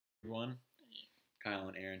Everyone, Kyle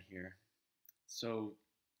and Aaron here. So,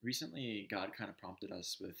 recently, God kind of prompted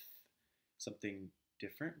us with something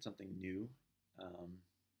different, something new. Um,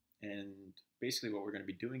 and basically, what we're going to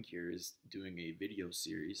be doing here is doing a video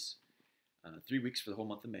series, 3 weeks for the whole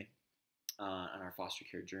month of May, on our foster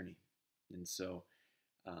care journey. And so,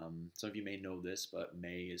 some of you may know this, but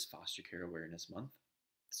May is Foster Care Awareness Month.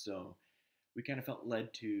 So, we kind of felt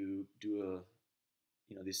led to do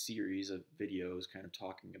this series of videos kind of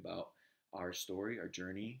talking about our story, our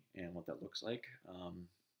journey, and what that looks like. On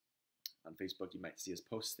Facebook, you might see us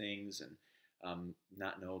post things and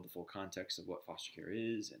not know the full context of what foster care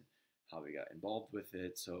is and how we got involved with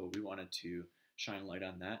it. So we wanted to shine light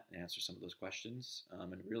on that and answer some of those questions,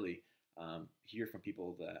 and really hear from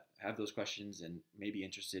people that have those questions and may be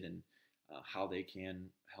interested in how they can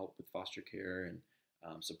help with foster care and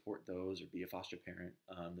support those or be a foster parent.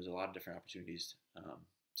 There's a lot of different opportunities.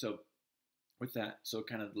 So with that, so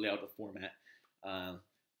kind of lay out the format. Uh,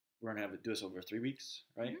 we're gonna do this over 3 weeks,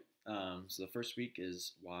 right? So the first week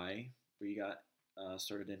is why we got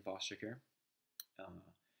started in foster care. Uh,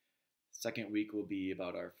 Second week will be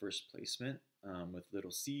about our first placement with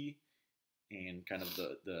Little C and kind of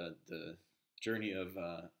the journey of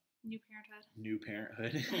new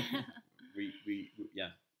parenthood. Yeah,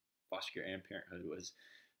 foster care and parenthood was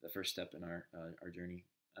the first step in our journey.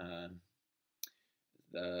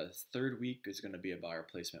 The third week is going to be about our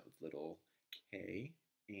placement with Little K,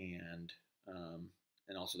 um,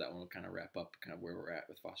 and also that one will kind of wrap up kind of where we're at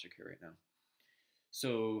with foster care right now.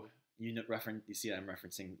 So you see I'm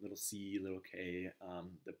referencing Little C, Little K.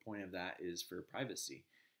 The point of that is for privacy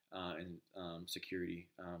and security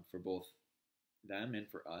for both them and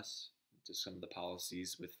for us. Just some of the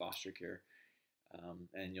policies with foster care.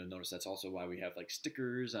 And you'll notice that's also why we have like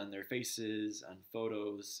stickers on their faces, on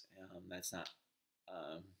photos. That's not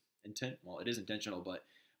well, it is intentional, but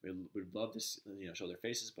we'd love to show their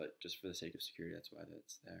faces, but just for the sake of security, that's why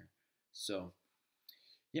that's there. So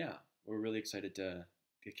yeah, we're really excited to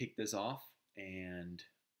kick this off, and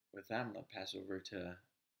with that, I'm gonna pass over to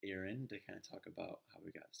Aaron to kind of talk about how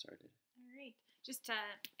we got started. All right. Just to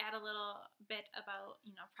add a little bit about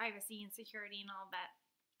privacy and security and all that.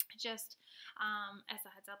 Just as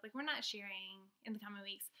a heads up, like we're not sharing in the coming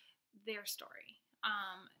weeks their story.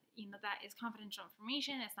 That is confidential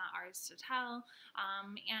information. It's not ours to tell,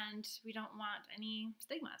 and we don't want any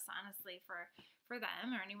stigmas, honestly, for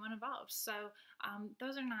them or anyone involved. So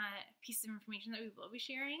those are not pieces of information that we will be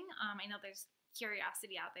sharing. I know there's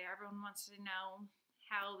curiosity out there. Everyone wants to know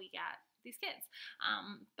how we got these kids,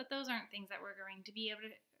 but those aren't things that we're going to be able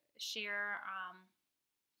to share.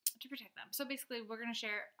 To protect them. So basically, we're going to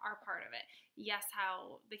share our part of it. Yes,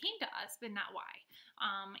 how they came to us, but not why.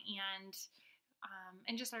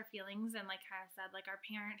 And just our feelings and, like I said, like our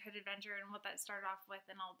parenthood adventure and what that started off with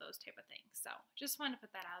and all those type of things. So just wanted to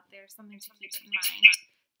put that out there, something to keep in mind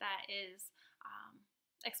that is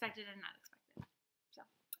expected and not expected. So,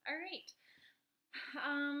 all right.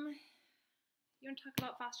 You want to talk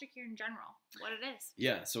about foster care in general, what it is?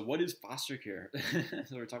 Yeah, so what is foster care?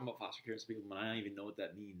 So we're talking about foster care, so people might not even know what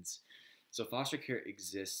that means. So foster care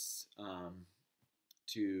exists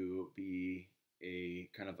to be a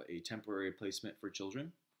kind of a temporary placement for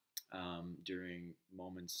children during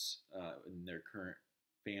moments in their current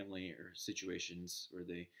family or situations where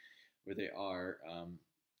they are,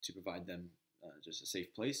 to provide them just a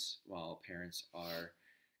safe place while parents are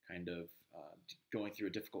kind of going through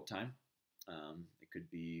a difficult time. It could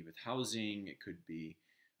be with housing. It could be,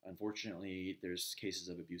 unfortunately, there's cases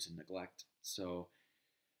of abuse and neglect. So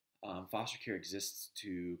foster care exists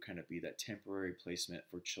to kind of be that temporary placement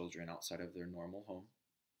for children outside of their normal home.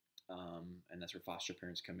 And that's where foster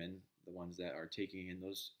parents come in, the ones that are taking in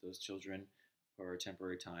those children for a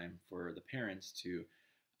temporary time, for the parents to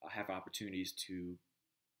have opportunities to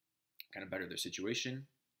kind of better their situation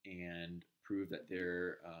and prove that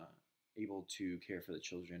they're able to care for the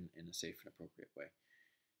children in a safe and appropriate way.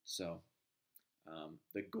 So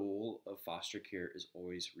the goal of foster care is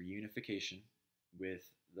always reunification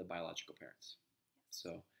with the biological parents.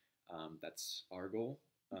 So that's our goal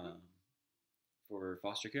for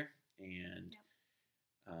foster care. And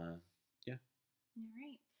yeah. All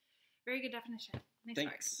right. Very good definition. Nice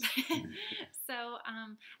Thanks. work. So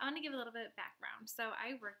I want to give a little bit of background. So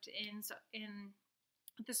I worked in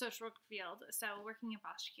the social work field, so working in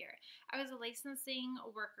foster care. I was a licensing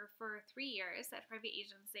worker for 3 years at a private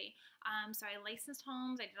agency. So I licensed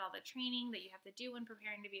homes. I did all the training that you have to do when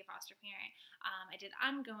preparing to be a foster parent. I did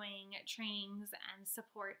ongoing trainings and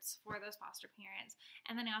supports for those foster parents.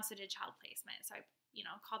 And then I also did child placement. So I,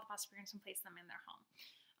 called the foster parents and placed them in their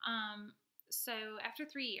home. So after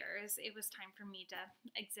 3 years, it was time for me to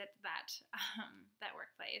exit that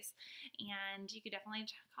workplace, and you could definitely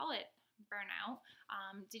call it burnout.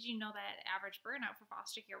 Did you know that average burnout for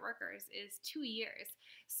foster care workers is 2 years?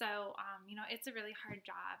 So it's a really hard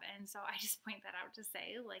job, and so I just point that out to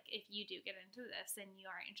say, like, if you do get into this and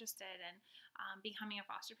you are interested in becoming a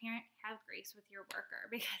foster parent, have grace with your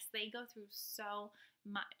worker because they go through so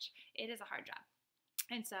much. It is a hard job.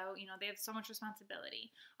 And so, they have so much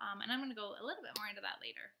responsibility. And I'm going to go a little bit more into that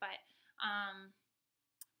later. But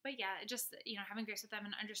yeah, just, having grace with them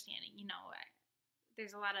and understanding,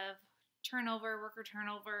 there's a lot of worker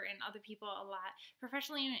turnover, and other people a lot,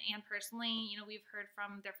 professionally and personally. We've heard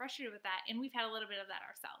from, they're frustrated with that. And we've had a little bit of that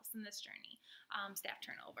ourselves in this journey, staff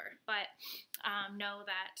turnover. But know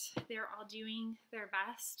that they're all doing their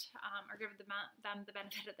best, or give them the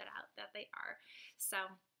benefit of the doubt that they are.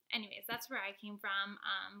 So, anyways, that's where I came from,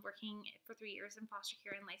 working for 3 years in foster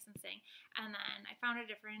care and licensing. And then I found a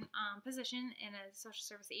different position in a social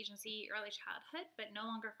service agency, early childhood, but no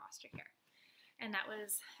longer foster care. And that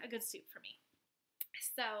was a good suit for me.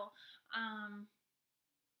 So, and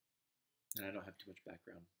I don't have too much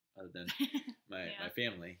background other than my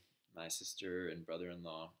family, my sister and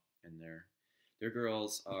brother-in-law, and their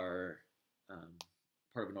girls are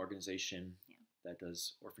part of an organization that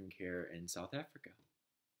does orphan care in South Africa.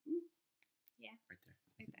 Yeah. Right there.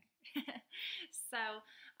 So,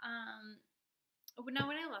 now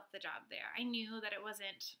when I left the job there, I knew that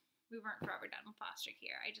we weren't forever done with foster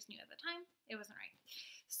care. I just knew at the time it wasn't right.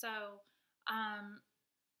 So,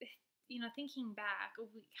 thinking back,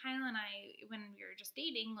 Kyle and I, when we were just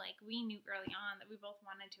dating, like, we knew early on that we both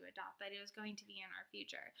wanted to adopt, that it was going to be in our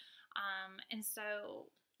future. And so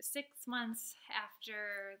 6 months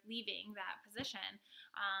after leaving that position,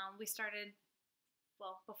 we started,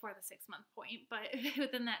 well, before the 6-month point, but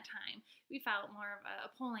within that time, we felt more of a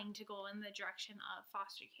pulling to go in the direction of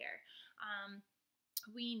foster care.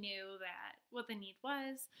 We knew that what the need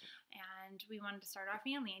was, and we wanted to start our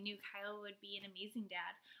family. I knew Kyle would be an amazing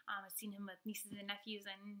dad. I've seen him with nieces and nephews,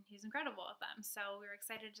 and he's incredible with them. So we were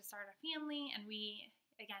excited to start our family, and we,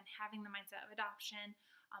 again, having the mindset of adoption,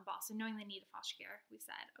 but also knowing the need of foster care, we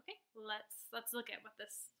said, okay, let's look at what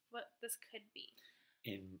this could be.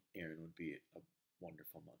 And Erin would be a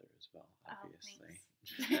wonderful mother as well, obviously.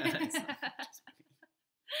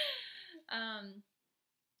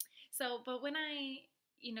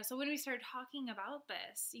 But when we started talking about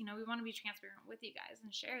this, we want to be transparent with you guys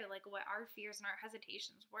and share, like, what our fears and our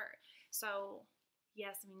hesitations were. So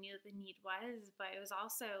yes, we knew the need was, but it was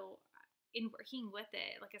also in working with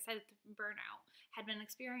it, like I said, burnout had been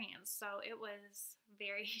experienced. So it was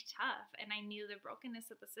very tough, and I knew the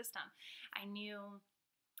brokenness of the system. I knew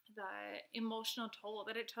the emotional toll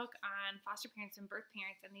that it took on foster parents and birth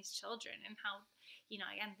parents and these children, and how,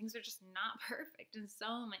 again, things are just not perfect in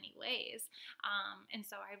so many ways. And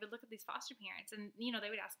so I would look at these foster parents, and,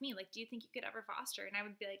 they would ask me, like, do you think you could ever foster? And I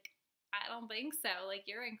would be like, I don't think so. Like,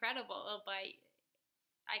 you're incredible, but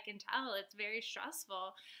I can tell it's very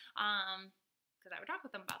stressful, because I would talk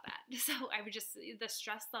with them about that. So I would just, the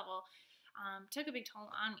stress level took a big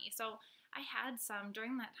toll on me. So I had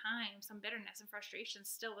during that time, some bitterness and frustration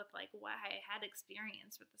still with, like, what I had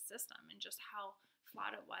experienced with the system, and just how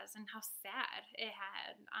flawed it was, and how sad it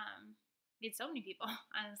had made so many people,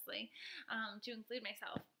 honestly, to include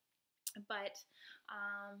myself. But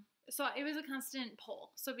so it was a constant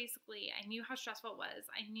pull. So basically, I knew how stressful it was.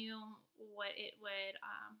 I knew what it would,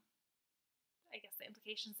 I guess, the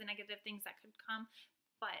implications, the negative things that could come.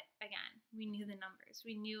 But again, we knew the numbers.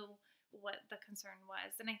 We knew what the concern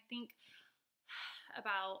was. And I think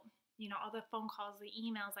about, all the phone calls, the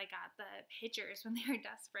emails I got, the pictures when they were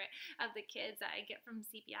desperate of the kids that I get from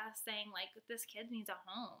CPS saying, like, this kid needs a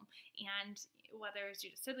home. And whether it's due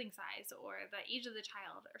to sibling size or the age of the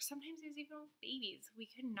child, or sometimes there's even babies, we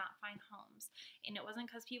could not find homes. And it wasn't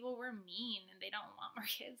because people were mean and they don't want more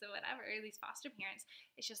kids or whatever, these foster parents.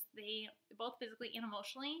 It's just they, both physically and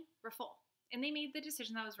emotionally, were full. And they made the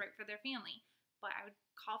decision that was right for their family. But I would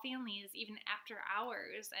call families even after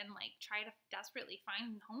hours and, like, try to desperately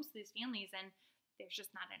find homes for these families, and there's just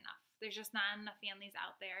not enough. There's just not enough families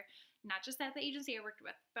out there, not just at the agency I worked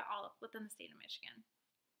with, but all within the state of Michigan.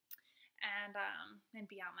 And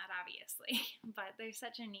beyond that, obviously. But there's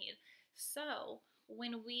such a need. So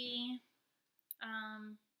when we,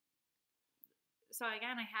 so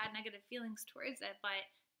again, I had negative feelings towards it, but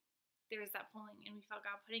there was that pulling, and we felt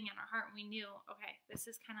God putting in our heart, and we knew, okay,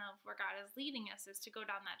 this is kind of where God is leading us, is to go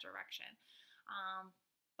down that direction.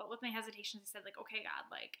 But with my hesitations, I said, like, okay,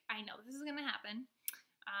 God, like, I know this is going to happen,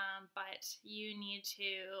 but you need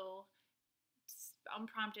to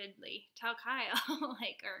unpromptedly tell Kyle,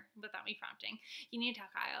 like, or without me prompting, you need to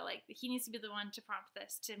tell Kyle, like, he needs to be the one to prompt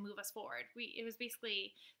this to move us forward. It was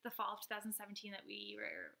basically the fall of 2017 that we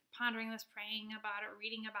were pondering this, praying about it,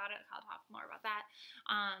 reading about it. I'll talk more about that,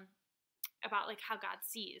 about like how God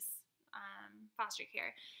sees foster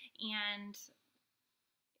care, and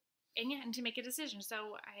yeah, and to make a decision.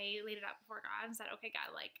 So I laid it out before God and said, okay,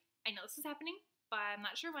 God, like, I know this is happening, but I'm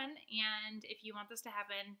not sure when, and if you want this to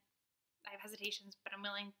happen, I have hesitations, but I'm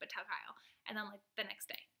willing, but tell Kyle. And then like the next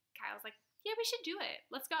day, Kyle's like, yeah, we should do it.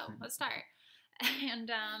 Let's go. Let's start.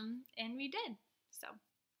 And we did. So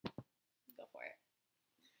go for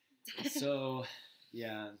it. So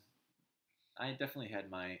yeah, I definitely had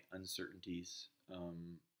my uncertainties,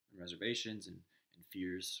 and reservations and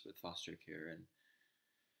fears with foster care. And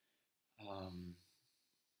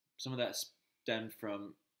some of that stemmed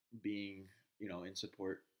from being, in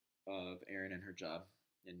support of Erin and her job,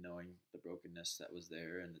 and knowing the brokenness that was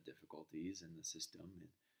there and the difficulties and the system and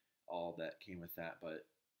all that came with that. But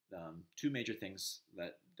two major things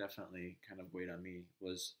that definitely kind of weighed on me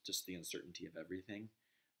was just the uncertainty of everything.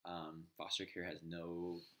 Foster care has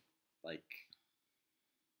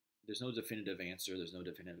there's no definitive answer. There's no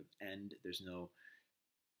definitive end. There's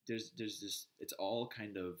just, it's all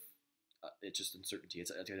kind of, it's just uncertainty.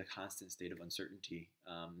 It's a constant state of uncertainty.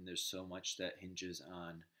 There's so much that hinges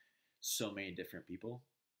on so many different people.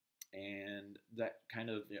 And that kind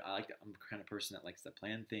of, I'm the kind of person that likes to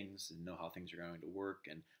plan things and know how things are going to work.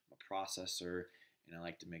 And I'm a processor, and I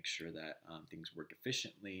like to make sure that things work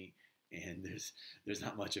efficiently. And there's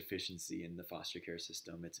not much efficiency in the foster care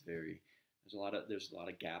system. There's a lot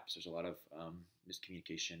of gaps. There's a lot of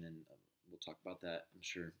miscommunication, and we'll talk about that, I'm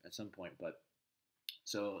sure, at some point. But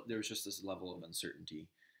so there was just this level of uncertainty,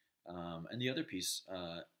 and the other piece,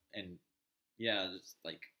 and yeah, it's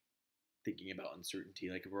like thinking about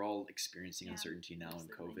uncertainty. Like, we're all experiencing uncertainty now in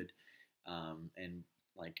COVID, and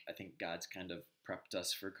like I think God's kind of prepped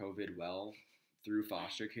us for COVID well through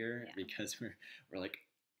foster care, because we're like,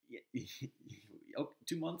 oh,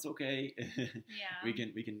 2 months, okay, we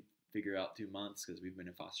can figure out 2 months, because we've been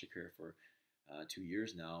in foster care for 2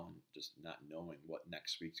 years now, and just not knowing what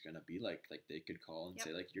next week's gonna be like. Like, they could call and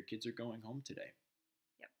say, like, your kids are going home today.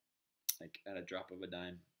 Yep. Like, at a drop of a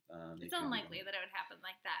dime. It's unlikely that it would happen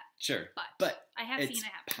like that. Sure, but I have seen it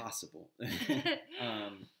happen. It's possible.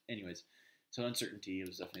 Anyways, so uncertainty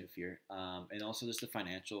was definitely a fear, and also just the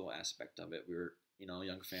financial aspect of it. We were, a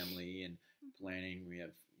young family and planning. We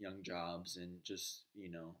have young jobs, and just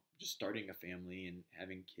starting a family and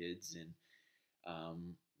having kids, and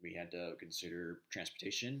we had to consider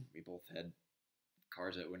transportation. We both had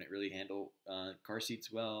cars that wouldn't really handle car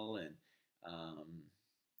seats well, and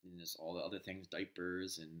just all the other things,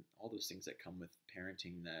 diapers, and all those things that come with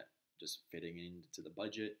parenting, that just fitting into the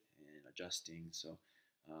budget and adjusting. So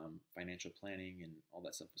financial planning and all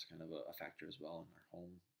that stuff was kind of a factor as well in our home.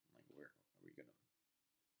 Like, where are we going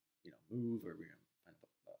to, move, or are we going to find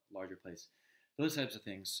a larger place? Those types of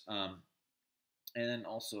things. And then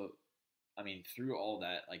also, I mean, through all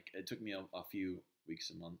that, like, it took me a few weeks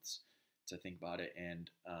and months to think about it. And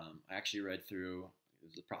I actually read through, it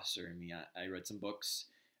was the processor in me, I read some books,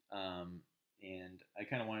 and I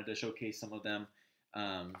kind of wanted to showcase some of them.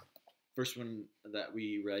 First one that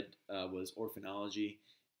we read was Orphanology.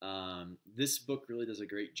 This book really does a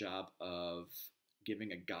great job of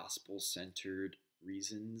giving a gospel-centered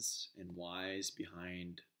reasons and whys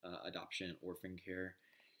behind adoption and orphan care.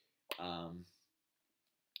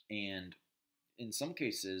 And in some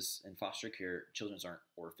cases, in foster care, children aren't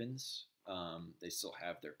orphans. They still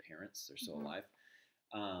have their parents. They're still alive.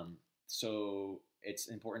 So it's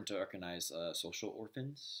important to recognize social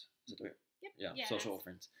orphans. Is that the way? Yep. Yeah, yes. Social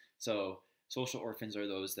orphans. So social orphans are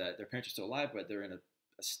those that their parents are still alive, but they're in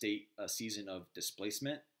a season of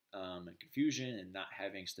displacement and confusion and not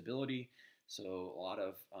having stability. So a lot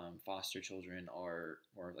of foster children are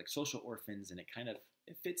more like social orphans, and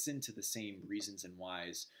it fits into the same reasons and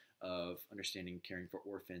whys of understanding caring for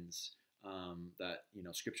orphans that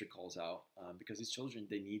Scripture calls out, because these children,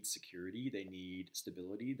 they need security, they need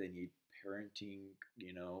stability, they need parenting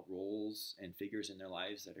roles and figures in their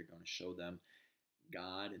lives that are going to show them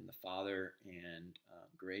God and the Father and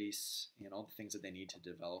grace and all the things that they need to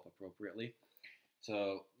develop appropriately.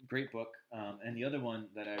 So, great book. And the other one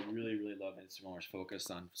that I really, really love, and it's more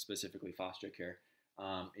focused on specifically foster care,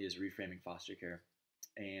 is Reframing Foster Care.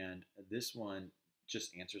 And this one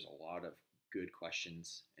just answers a lot of good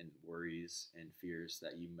questions and worries and fears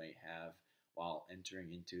that you may have while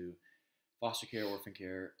entering into foster care, orphan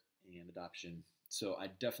care, and adoption. So I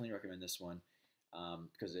definitely recommend this one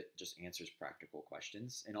because it just answers practical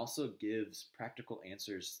questions and also gives practical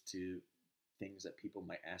answers to things that people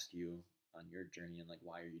might ask you on your journey and like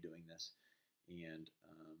why are you doing this, and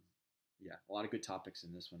yeah, a lot of good topics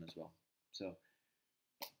in this one as well. So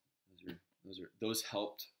those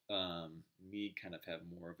helped me kind of have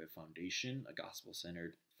more of a foundation, a gospel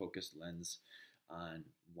centered, focused lens on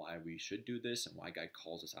why we should do this and why God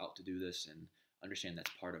calls us out to do this, and understand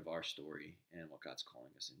that's part of our story and what God's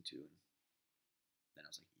calling us into. And then I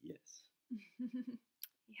was like, yes.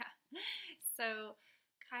 Yeah. So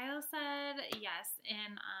Kyle said yes,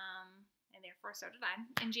 and therefore so did I,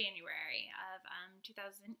 in January of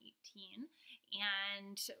 2018.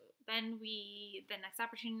 And then the next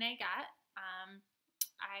opportunity I got,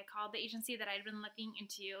 I called the agency that I'd been looking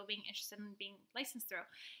into being interested in being licensed through,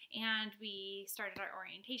 and we started our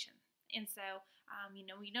orientation. And so,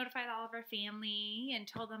 we notified all of our family and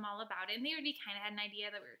told them all about it. And they already kind of had an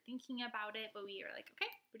idea that we were thinking about it, but we were like,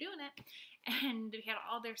 okay, we're doing it. And we had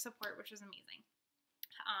all their support, which was amazing.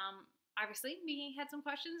 Obviously, we had some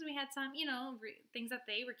questions. We had some, things that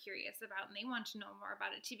they were curious about, and they wanted to know more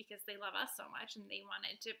about it too because they love us so much and they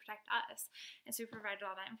wanted to protect us. And so we provided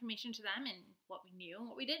all that information to them and what we knew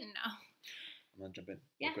and what we didn't know. I'm going to jump in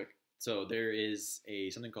real quick. So there is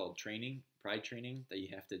something called pride training that you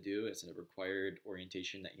have to do. It's a required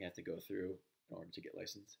orientation that you have to go through in order to get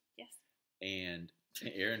licensed. Yes. And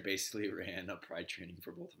Aaron basically ran a pride training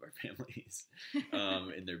for both of our families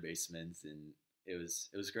in their basements, and it was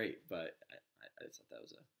great. But I just thought that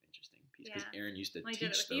was an interesting piece because Aaron used to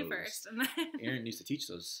teach those. You first. Aaron used to teach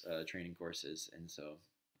those training courses, and so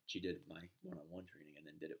she did my one-on-one training and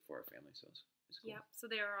then did it for our family. So it was cool. Yep. So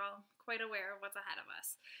they were all quite aware of what's ahead of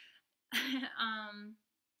us.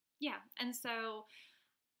 Yeah. And so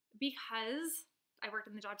because I worked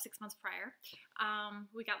in the job 6 months prior,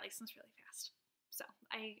 we got licensed really fast. So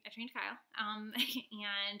I trained Kyle,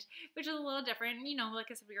 and which is a little different.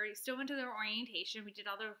 Like I said, we already still went to their orientation. We did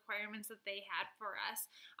all the requirements that they had for us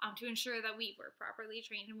to ensure that we were properly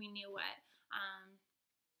trained and we knew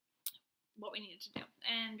what we needed to do.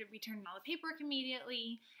 And we turned in all the paperwork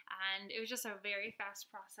immediately, and it was just a very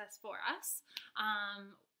fast process for us.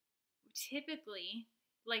 Typically,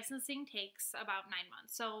 licensing takes about 9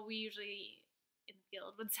 months. So we usually in the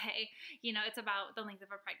field would say, it's about the length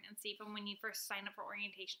of a pregnancy from when you first sign up for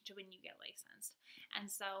orientation to when you get licensed.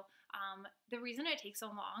 And so the reason it takes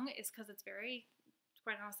so long is because it's very,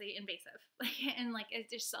 quite honestly, invasive. And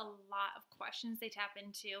it's just a lot of questions. They tap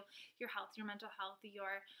into your health, your mental health,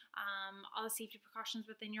 your all the safety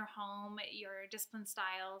precautions within your home, your discipline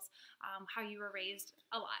styles, how you were raised,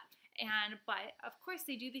 a lot. But of course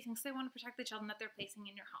they do these things. They want to protect the children that they're placing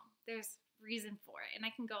in your home. There's reason for it, and I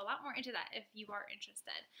can go a lot more into that if you are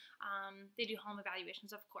interested. They do home evaluations,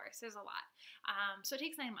 of course. There's a lot. So it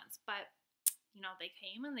takes 9 months, but they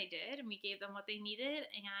came and they did, and we gave them what they needed,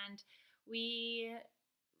 and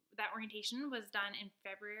that orientation was done in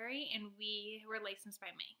February, and we were licensed by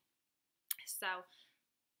May. So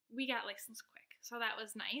we got licensed quick. So that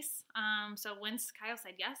was nice. So once Kyle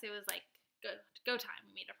said yes, it was like go time.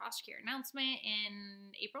 We made a foster care announcement in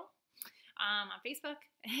April on Facebook.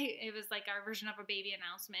 It was like our version of a baby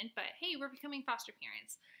announcement, but hey, we're becoming foster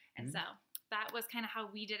parents. And so that was kind of how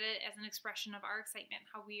we did it as an expression of our excitement,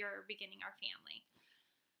 how we are beginning our family.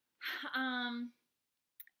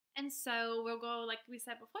 And so we'll go, like we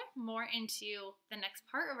said before, more into the next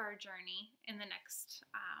part of our journey in the next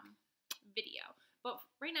video. But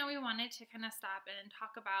right now we wanted to kind of stop and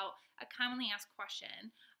talk about a commonly asked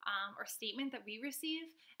question or statement that we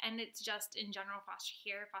receive, and it's just in general foster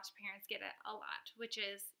care. Foster parents get it a lot, which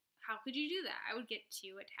is, how could you do that? I would get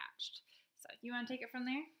too attached. So you want to take it from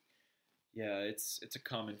there? Yeah, it's a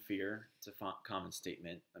common fear. It's a common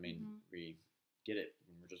statement. I mean, we get it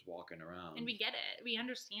when we're just walking around. And we get it. We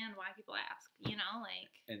understand why people ask, And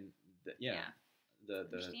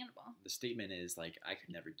understandable. The statement is like, I could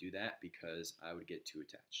never do that because I would get too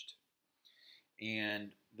attached.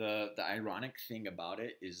 And the ironic thing about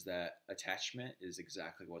it is that attachment is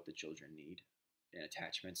exactly what the children need. And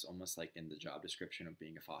attachment's almost like in the job description of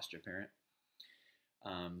being a foster parent.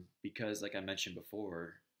 Because like I mentioned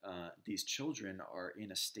before, these children are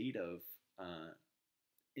in a state of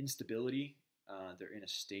instability. They're in a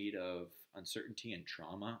state of uncertainty and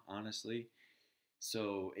trauma, honestly.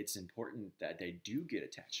 So it's important that they do get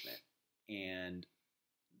attachment. And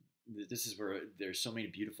this is where there's so many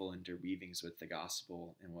beautiful interweavings with the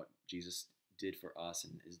gospel and what Jesus did for us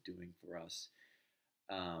and is doing for us.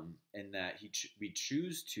 And that we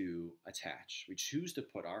choose to attach. We choose to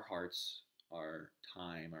put our hearts, our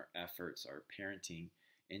time, our efforts, our parenting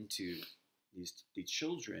into these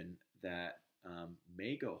children that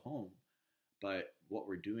may go home. But what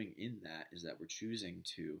we're doing in that is that we're choosing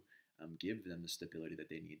to give them the stability that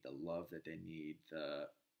they need, the love that they need, the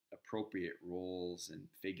appropriate roles and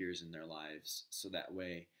figures in their lives, so that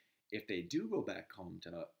way, if they do go back home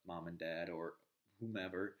to mom and dad or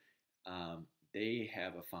whomever, they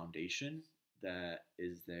have a foundation that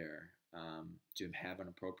is there to have an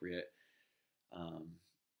appropriate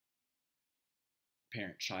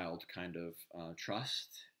parent-child kind of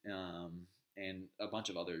trust, and a bunch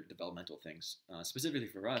of other developmental things. Specifically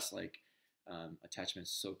for us, like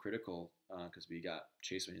attachment's so critical because we got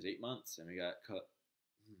Chase when he was 8 months, and we got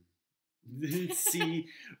C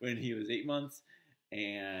when he was 8 months,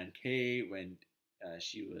 and Kay when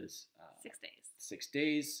she was 6 days. 6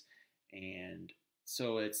 days, and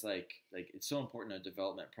so it's like it's so important a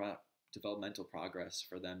developmental progress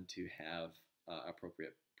for them to have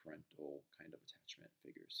appropriate parental kind of attachment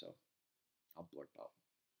figures. So I'll blurb out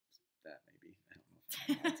that maybe. I don't know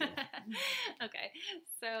if I Okay,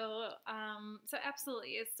 so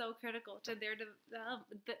absolutely, it's so critical to their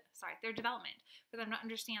their development for them to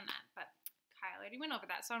understand that. But Kyle already went over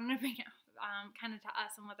that, so I'm going to bring it kind of to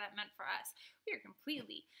us and what that meant for us. We are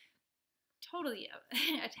totally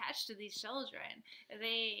attached to these children.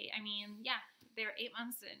 They're 8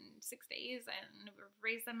 months and 6 days, and we've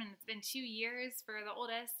raised them, and it's been 2 years for the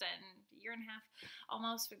oldest and a year and a half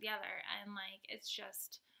almost for the other, and it's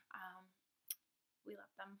just we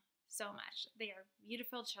love them so much. They are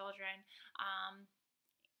beautiful children,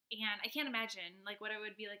 and I can't imagine what it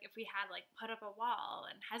would be like if we had put up a wall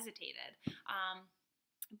and hesitated,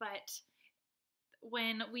 but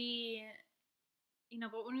when we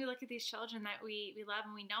look at these children that we love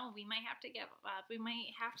and we know we might have to give up, we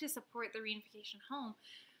might have to support the reunification home,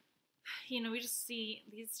 we just see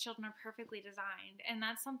these children are perfectly designed. And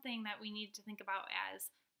that's something that we need to think about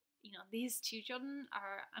as, these 2 children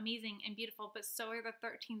are amazing and beautiful, but so are the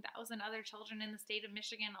 13,000 other children in the state of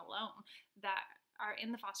Michigan alone that are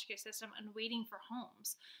in the foster care system and waiting for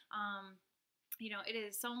homes. It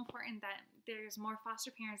is so important that there's more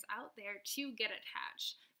foster parents out there to get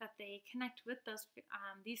attached, that they connect with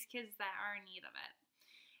these kids that are in need of it.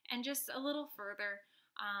 And just a little further,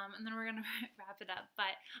 and then we're going to wrap it up,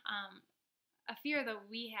 but a fear that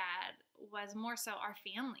we had was more so our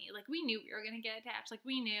family. We knew we were going to get attached.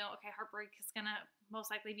 We knew, okay, heartbreak is going to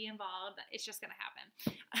most likely be involved. It's just going to happen.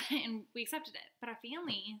 And we accepted it. But our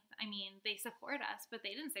family, they support us, but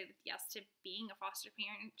they didn't say yes to being a foster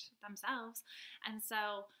parent themselves. And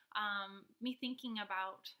so me thinking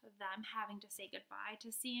about them having to say goodbye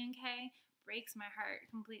to C and K breaks my heart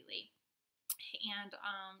completely. And,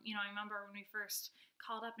 I remember when we first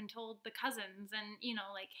called up and told the cousins and,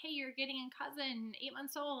 hey, you're getting a cousin, 8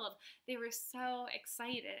 months old. They were so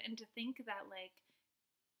excited. And to think that,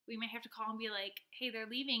 we might have to call and be like, hey, they're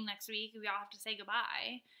leaving next week. We all have to say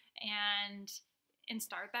goodbye and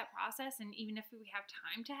start that process. And even if we have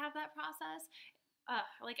time to have that process,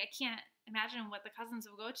 I can't imagine what the cousins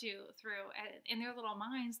will go through in their little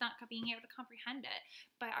minds, not being able to comprehend it.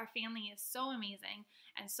 But our family is so amazing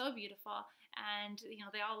and so beautiful, and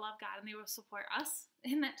they all love God, and they will support us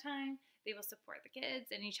in that time. They will support the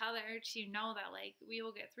kids and each other to know that we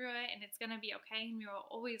will get through it, and it's gonna be okay, and we will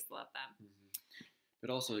always love them. Mm-hmm. But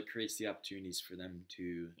also, it creates the opportunities for them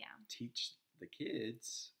to teach the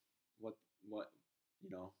kids what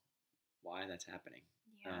why that's happening.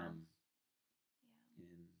 Yeah. And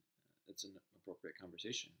it's an appropriate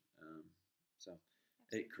conversation. So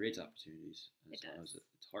Absolutely. It creates opportunities as It long does. as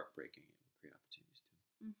it's heartbreaking. It will create opportunities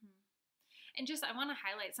too. Mm-hmm. And I want to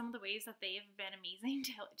highlight some of the ways that they've been amazing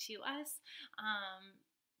to us,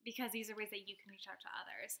 because these are ways that you can reach out to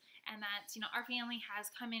others. And that's, our family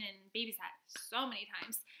has come in and babysat so many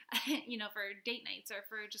times, for date nights or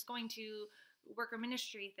for just going to work or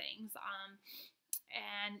ministry things.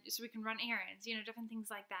 And so we can run errands, different things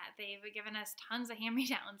like that. They've given us tons of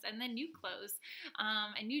hand-me-downs and then new clothes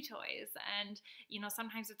and new toys. And,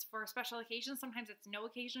 sometimes it's for special occasions. Sometimes it's no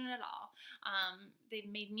occasion at all. They've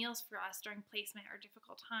made meals for us during placement or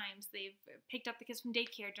difficult times. They've picked up the kids from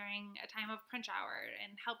daycare during a time of crunch hour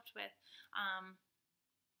and helped with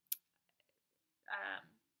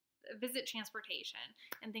visit transportation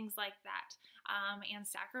and things like that. And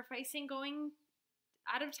sacrificing going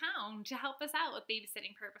out of town to help us out with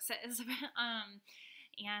babysitting purposes.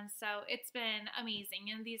 And so it's been amazing.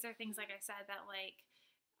 And these are things, like I said, that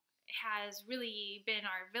has really been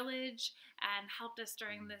our village and helped us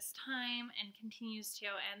during this time and continues to.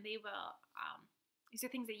 And they will, these are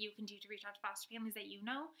things that you can do to reach out to foster families that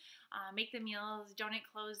make the meals, donate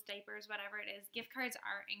clothes, diapers, whatever it is. Gift cards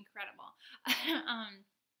are incredible.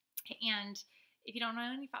 And if you don't know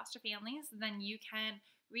any foster families, then you can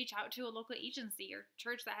reach out to a local agency or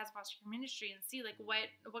church that has foster care ministry and see like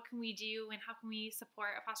what can we do and how can we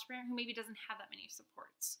support a foster parent who maybe doesn't have that many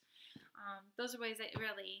supports. Those are ways that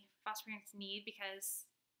really foster parents need, because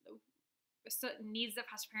needs that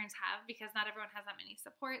foster parents have, because not everyone has that many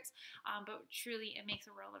supports, but truly it makes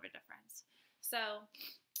a world of a difference. So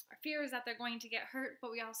our fear is that they're going to get hurt,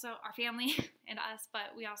 but we also, our family and us,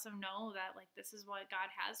 but we also know that like this is what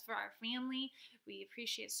God has for our family. We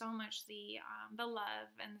appreciate so much the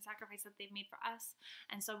love and the sacrifice that they've made for us,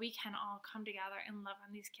 and so we can all come together and love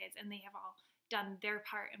on these kids, and they have all done their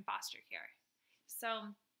part in foster care.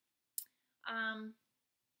 So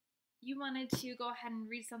you wanted to go ahead and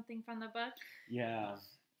read something from the book? Yeah.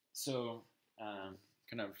 So,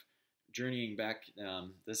 kind of journeying back,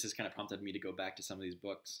 this has kind of prompted me to go back to some of these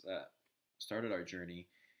books that started our journey.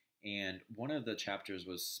 And one of the chapters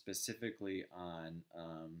was specifically on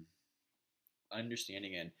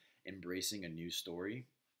understanding and embracing a new story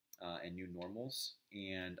and new normals.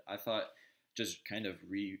 And I thought just kind of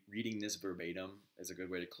reading this verbatim is a good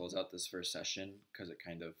way to close out this first session, because it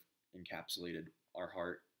kind of encapsulated our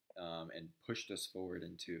heart and pushed us forward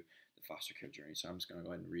into the foster care journey. So I'm just going to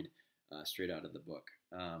go ahead and read straight out of the book.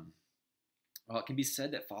 While it can be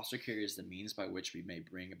said that foster care is the means by which we may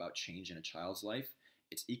bring about change in a child's life,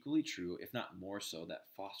 it's equally true, if not more so, that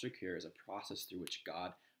foster care is a process through which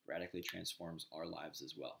God radically transforms our lives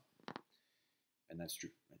as well. And that's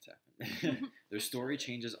true. That's happened. Their story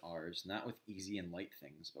changes ours, not with easy and light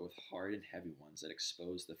things, but with hard and heavy ones that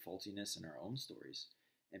expose the faultiness in our own stories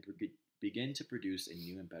and begin to produce a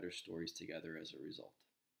new and better stories together as a result.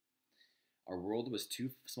 Our world was too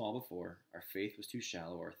small before, our faith was too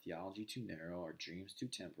shallow, our theology too narrow, our dreams too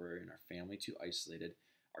temporary, and our family too isolated,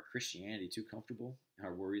 our Christianity too comfortable,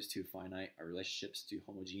 our worries too finite, our relationships too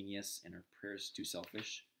homogeneous, and our prayers too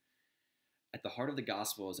selfish. At the heart of the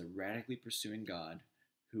gospel is a radically pursuing God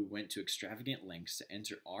who went to extravagant lengths to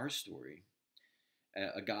enter our story.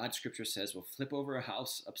 A God, Scripture says, will flip over a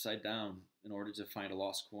house upside down in order to find a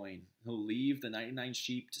lost coin. He'll leave the 99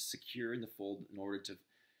 sheep to secure in the fold in order to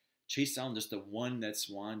chase down just the one that's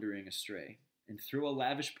wandering astray, and throw a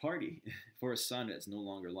lavish party for a son that's no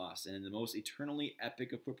longer lost, and in the most eternally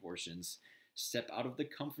epic of proportions, step out of the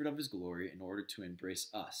comfort of his glory in order to embrace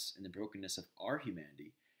us in the brokenness of our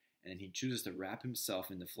humanity. And he chooses to wrap himself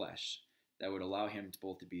in the flesh that would allow him to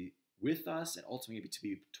both to be with us and ultimately to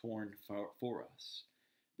be torn for us.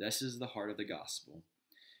 This is the heart of the gospel,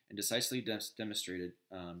 and decisively demonstrated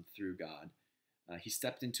through God. He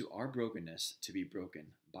stepped into our brokenness to be broken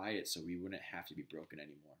by it so we wouldn't have to be broken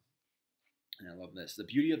anymore. And I love this. The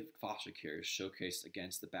beauty of foster care is showcased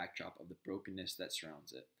against the backdrop of the brokenness that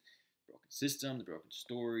surrounds it. The broken system, the broken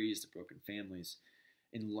stories, the broken families.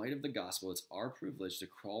 In light of the gospel, it's our privilege to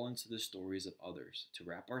crawl into the stories of others, to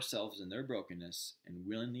wrap ourselves in their brokenness and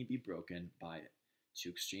willingly be broken by it, to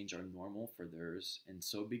exchange our normal for theirs, and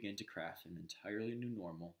so begin to craft an entirely new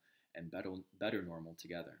normal and better normal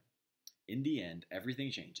together. In the end,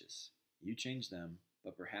 everything changes. You change them,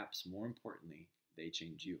 but perhaps more importantly, they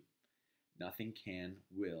change you. Nothing can,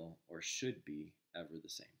 will, or should be ever the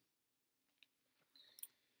same.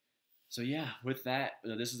 So yeah, with that,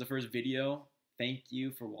 this is the first video. Thank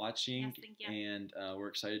you for watching. Yes, thank you. And we're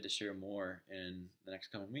excited to share more in the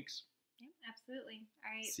next coming weeks. Yeah, absolutely.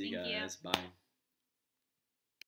 All right. See you thank guys. Bye.